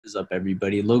What is up,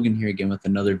 everybody? Logan here again with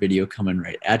another video coming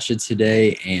right at you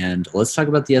today, and let's talk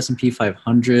about the S&P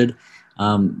 500.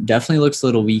 Definitely looks a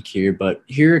little weak here, but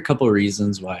here are a couple of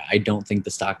reasons why I don't think the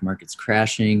stock market's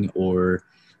crashing or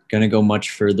going to go much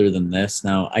further than this.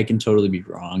 Now, I can totally be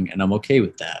wrong, and I'm okay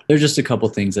with that. There's just a couple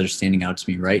things that are standing out to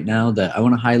me right now that I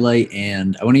want to highlight,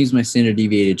 and I want to use my standard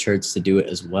deviated charts to do it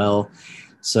as well.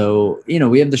 So,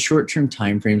 we have the short-term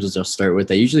time frames, which I'll start with.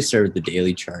 I usually start with the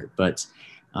daily chart, but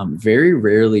very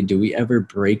rarely do we ever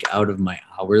break out of my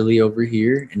hourly over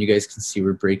here. And you guys can see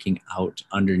we're breaking out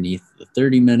underneath the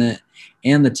 30-minute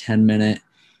and the 10-minute.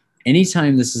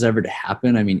 Anytime this is ever to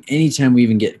happen, anytime we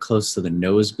even get close to the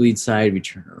nosebleed side, we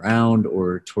turn around,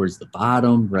 or towards the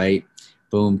bottom, right?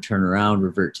 Boom, turn around,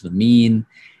 revert to the mean.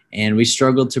 And we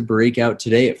struggled to break out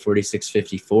today at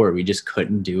 46.54. We just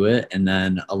couldn't do it. And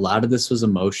then a lot of this was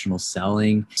emotional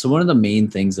selling. So one of the main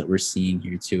things that we're seeing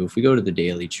here too, if we go to the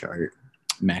daily chart,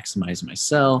 maximize my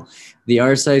sell, the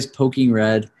RSI is poking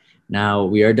red. Now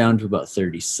we are down to about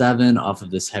 37 off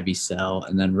of this heavy sell.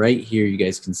 And then right here, you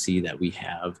guys can see that we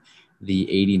have the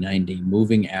 89-day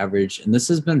moving average. And this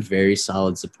has been very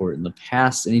solid support in the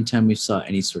past. Anytime we saw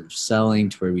any sort of selling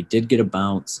to where we did get a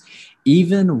bounce,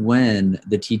 even when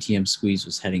the TTM squeeze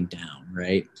was heading down,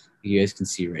 right? You guys can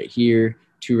see right here,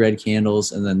 2 red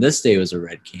candles. And then this day was a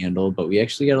red candle, but we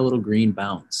actually got a little green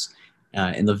bounce.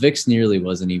 And the VIX nearly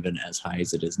wasn't even as high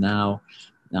as it is now.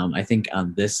 I think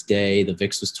on this day, the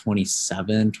VIX was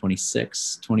 27,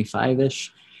 26,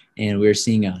 25-ish. And we were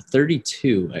seeing a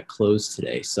 32 at close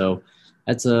today. So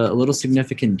that's a little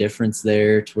significant difference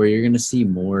there to where you're going to see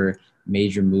more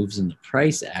major moves in the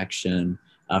price action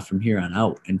from here on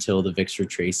out until the VIX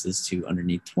retraces to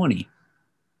underneath 20.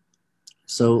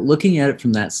 So looking at it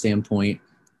from that standpoint,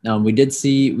 we did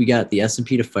see we got the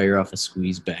S&P to fire off a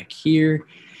squeeze back here,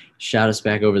 shot us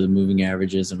back over the moving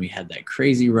averages, and we had that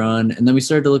crazy run. And then we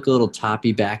started to look a little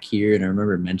toppy back here. And I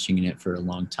remember mentioning it for a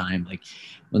long time. Like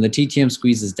when the TTM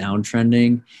squeeze is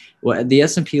downtrending, what the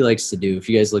S&P likes to do, if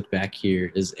you guys look back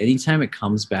here, is anytime it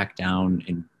comes back down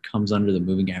and comes under the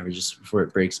moving averages before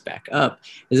it breaks back up,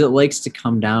 is it likes to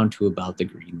come down to about the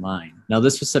green line. Now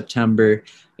this was September,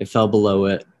 it fell below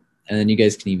it. And then you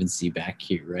guys can even see back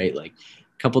here, right? Like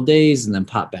a couple days and then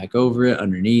pop back over it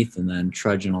underneath and then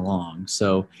trudging along.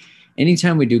 So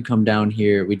anytime we do come down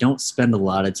here, we don't spend a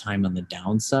lot of time on the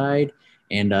downside.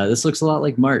 And this looks a lot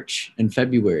like March and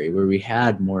February, where we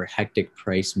had more hectic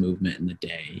price movement in the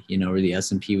day, where the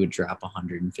S&P would drop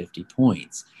 150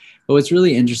 points. But what's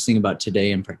really interesting about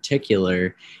today in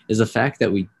particular is the fact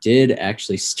that we did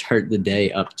actually start the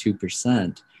day up 2%.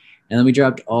 And then we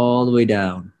dropped all the way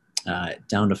down to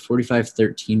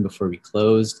 45.13 before we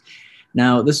closed.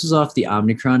 Now, this was off the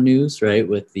Omicron news, right,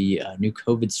 with the new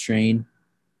COVID strain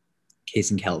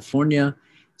case in California.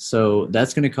 So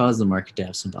that's going to cause the market to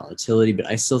have some volatility, but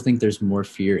I still think there's more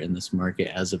fear in this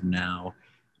market as of now.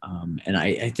 And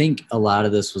I think a lot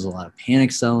of this was a lot of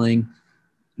panic selling,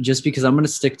 just because I'm going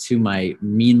to stick to my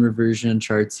mean reversion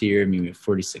charts here. We have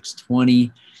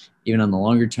 46.20, even on the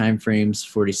longer time frames,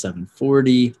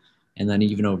 47.40, and then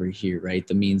even over here, right,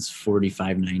 the mean's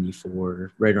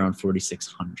 45.94, right around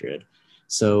 4600.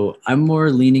 So I'm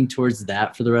more leaning towards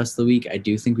that for the rest of the week. I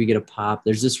do think we get a pop.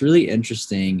 There's this really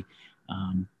interesting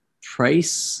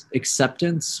price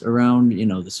acceptance around,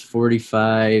 this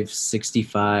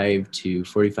 45.65 to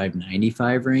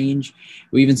 45.95 range.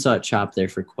 We even saw it chop there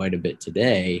for quite a bit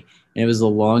today. And it was the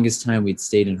longest time we'd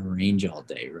stayed in a range all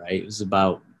day, right? It was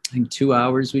about, I think, 2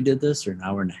 hours we did this, or an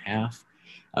hour and a half.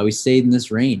 We stayed in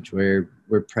this range where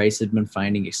price had been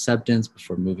finding acceptance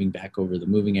before moving back over the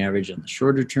moving average on the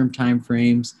shorter term time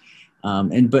frames.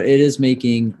 But it is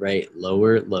making, right,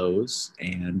 lower lows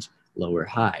and lower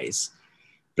highs.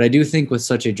 But I do think with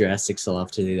such a drastic sell-off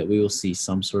today that we will see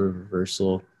some sort of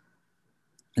reversal.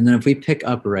 And then if we pick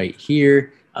up right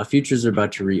here, futures are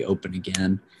about to reopen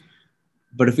again.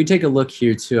 But if we take a look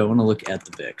here too, I want to look at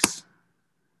the VIX.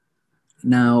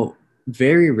 Now,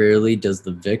 very rarely does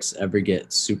the VIX ever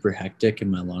get super hectic in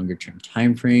my longer term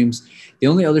time frames. The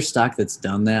only other stock that's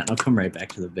done that, and I'll come right back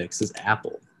to the VIX, is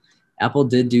Apple. Apple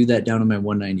did do that down on my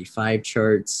 195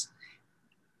 charts.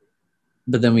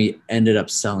 But then we ended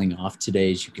up selling off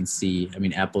today, as you can see.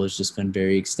 Apple has just been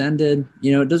very extended.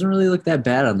 It doesn't really look that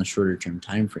bad on the shorter term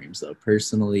time frames, though.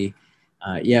 Personally,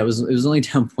 it was only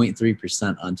down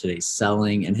 0.3% on today's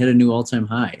selling and hit a new all-time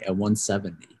high at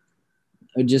 170.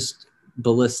 Just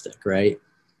ballistic, right?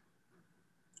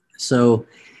 So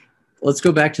let's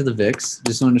go back to the VIX.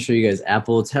 Just wanted to show you guys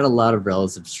Apple. It's had a lot of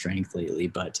relative strength lately,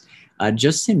 but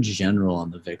just in general on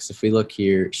the VIX, if we look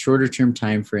here, shorter term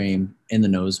time frame in the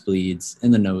nosebleeds,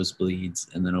 and then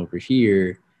over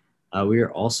here, We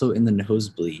are also in the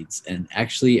nosebleeds and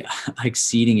actually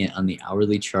exceeding it on the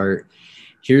hourly chart.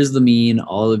 Here's the mean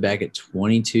all the way back at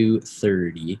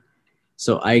 22.30.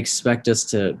 So I expect us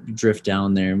to drift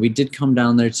down there. And we did come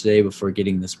down there today before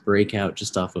getting this breakout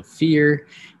just off of fear.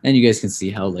 And you guys can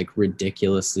see how like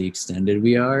ridiculously extended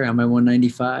we are on my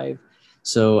 195.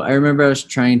 So I remember I was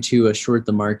trying to short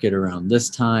the market around this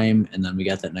time, and then we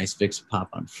got that nice VIX pop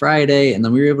on Friday, and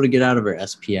then we were able to get out of our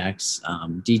SPX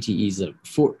DTEs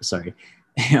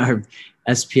our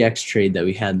SPX trade that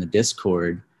we had in the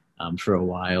Discord for a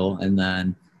while, and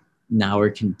then now we're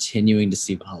continuing to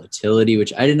see volatility,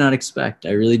 which I did not expect.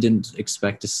 I really didn't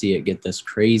expect to see it get this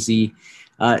crazy.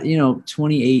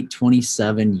 28,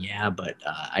 27, yeah, but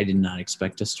I did not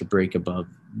expect us to break above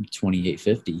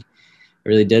 28.50. I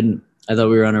really didn't. I thought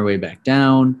we were on our way back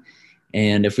down.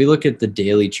 And if we look at the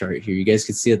daily chart here, you guys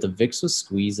can see that the VIX was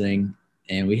squeezing,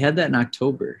 and we had that in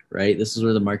October, right? This is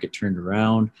where the market turned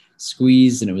around,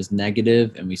 squeezed, and it was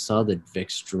negative, and we saw the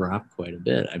VIX drop quite a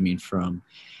bit. I mean, from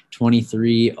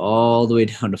 23 all the way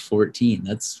down to 14.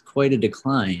 That's quite a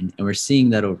decline. And we're seeing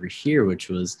that over here, which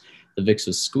was the VIX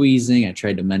was squeezing. I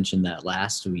tried to mention that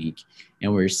last week,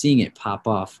 and we're seeing it pop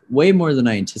off way more than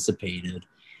I anticipated.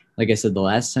 Like I said, the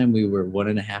last time we were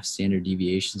 1.5 standard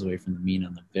deviations away from the mean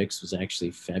on the VIX was actually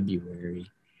February.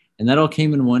 And that all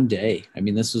came in one day. I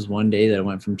mean, this was one day that it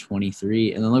went from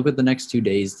 23. And then look what the next 2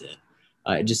 days did.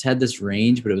 It just had this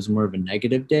range, but it was more of a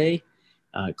negative day,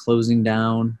 closing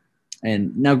down.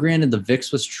 And now, granted, the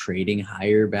VIX was trading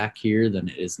higher back here than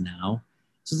it is now.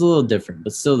 So it's a little different,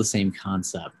 but still the same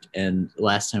concept. And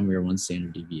last time we were 1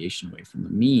 standard deviation away from the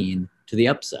mean to the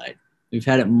upside. We've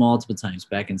had it multiple times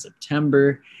back in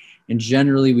September. And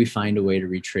generally, we find a way to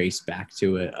retrace back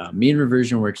to it. Mean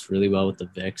reversion works really well with the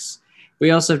VIX.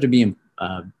 We also have to be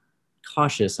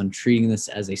cautious on treating this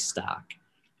as a stock.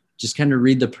 Just kind of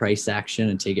read the price action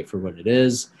and take it for what it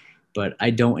is. But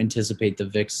I don't anticipate the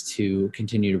VIX to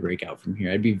continue to break out from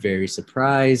here. I'd be very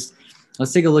surprised.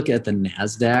 Let's take a look at the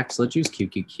NASDAQ. So let's use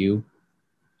QQQ.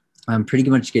 I'm pretty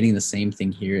much getting the same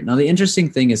thing here. Now, the interesting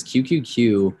thing is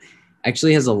QQQ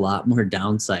actually has a lot more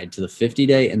downside to the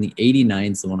 50-day, and the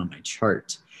 89 is the one on my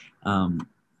chart.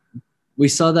 We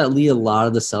saw that lead a lot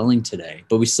of the selling today,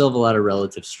 but we still have a lot of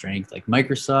relative strength. Like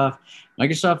Microsoft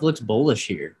looks bullish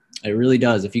here. It really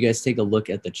does. If you guys take a look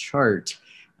at the chart,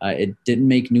 it didn't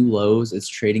make new lows. It's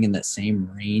trading in that same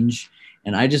range.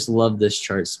 And I just love this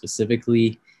chart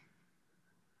specifically.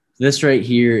 This right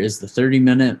here is the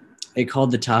 30-minute. It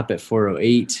called the top at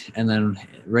 408. And then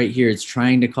right here, it's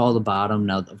trying to call the bottom.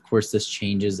 Now, of course, this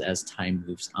changes as time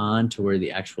moves on to where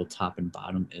the actual top and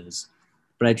bottom is.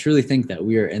 But I truly think that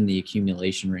we are in the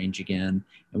accumulation range again.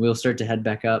 And we'll start to head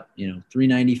back up,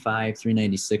 395,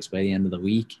 396 by the end of the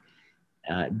week.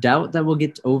 Doubt that we'll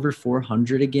get over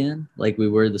 400 again, like we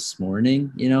were this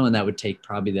morning, and that would take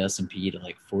probably the S&P to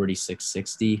like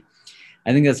 4660.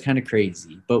 I think that's kind of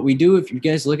crazy. But we do, if you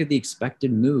guys look at the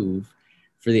expected move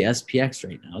for the SPX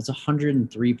right now, it's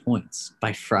 103 points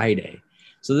by Friday.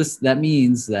 So that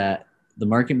means that the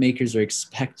market makers are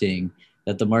expecting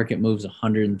that the market moves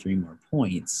 103 more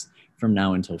points from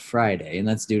now until Friday. And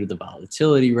that's due to the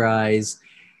volatility rise.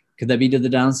 Could that be to the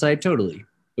downside? Totally.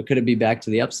 But could it be back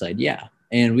to the upside? Yeah.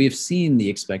 And we've seen the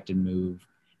expected move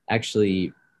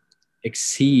actually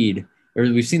exceed, or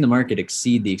we've seen the market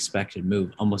exceed the expected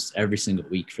move almost every single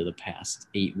week for the past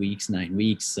 8 weeks, 9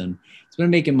 weeks. And it's been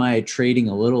making my trading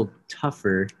a little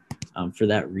tougher for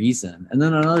that reason. And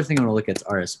then another thing I want to look at is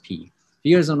RSP. If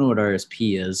you guys don't know what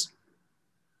RSP is,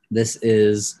 this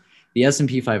is the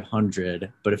S&P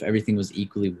 500, but if everything was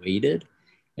equally weighted.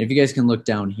 And if you guys can look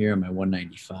down here on my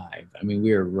 195, I mean,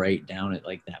 we are right down at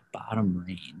like that bottom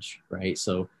range, right?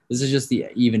 So this is just the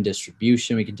even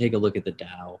distribution. We can take a look at the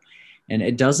Dow, and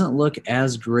it doesn't look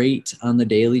as great on the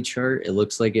daily chart. It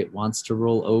looks like it wants to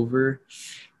roll over.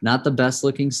 Not the best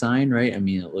looking sign, right? I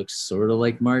mean, it looks sort of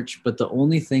like March, but the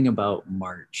only thing about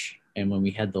March and when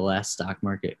we had the last stock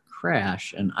market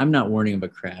crash, and I'm not warning of a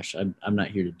crash. I'm not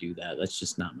here to do that. That's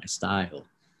just not my style.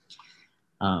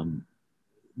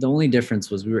 The only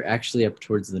difference was we were actually up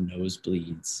towards the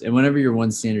nosebleeds. And whenever you're 1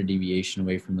 standard deviation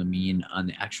away from the mean on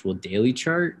the actual daily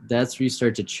chart, that's where you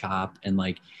start to chop. And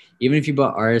like, even if you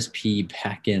bought RSP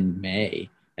back in May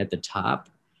at the top,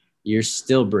 you're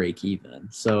still break even.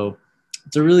 So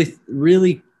it's a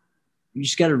really, you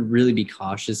just got to really be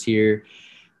cautious here.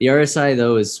 The RSI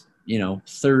though is,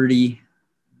 30,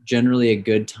 generally a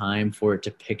good time for it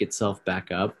to pick itself back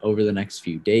up over the next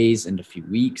few days and a few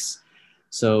weeks.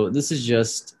 So this is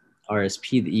just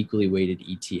RSP, the equally weighted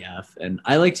ETF. And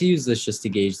I like to use this just to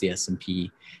gauge the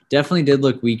S&P. Definitely did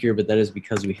look weaker, but that is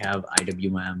because we have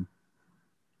IWM.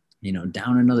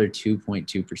 down another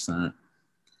 2.2%.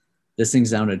 This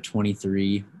thing's down to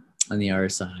 23 on the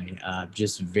RSI.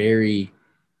 Just very,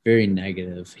 very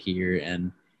negative here,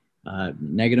 and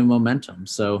negative momentum.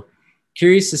 So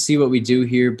curious to see what we do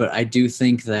here, but I do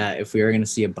think that if we are going to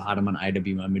see a bottom on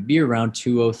IWM, it'd be around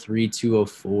 203,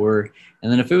 204.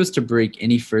 And then if it was to break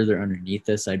any further underneath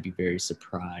this, I'd be very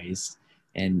surprised.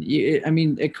 And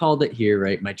it called it here,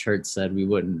 right? My chart said we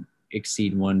wouldn't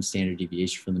exceed 1 standard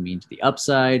deviation from the mean to the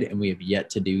upside, and we have yet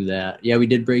to do that. Yeah, we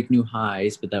did break new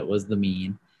highs, but that was the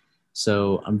mean.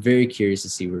 So I'm very curious to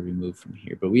see where we move from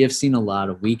here. But we have seen a lot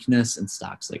of weakness in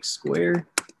stocks like Square,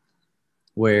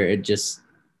 where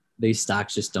these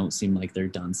stocks just don't seem like they're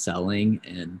done selling,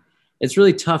 and it's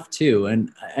really tough too.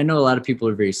 And I know a lot of people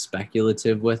are very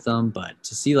speculative with them, but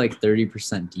to see like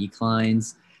 30%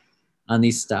 declines on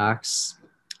these stocks,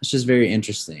 it's just very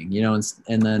interesting,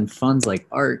 and then funds like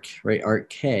ARK, right?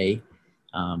 ARK-K,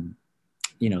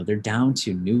 they're down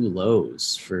to new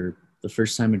lows for the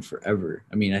first time in forever.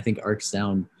 I mean, I think ARK's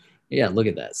down, yeah, look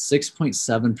at that,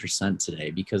 6.7% today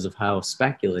because of how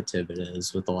speculative it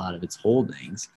is with a lot of its holdings.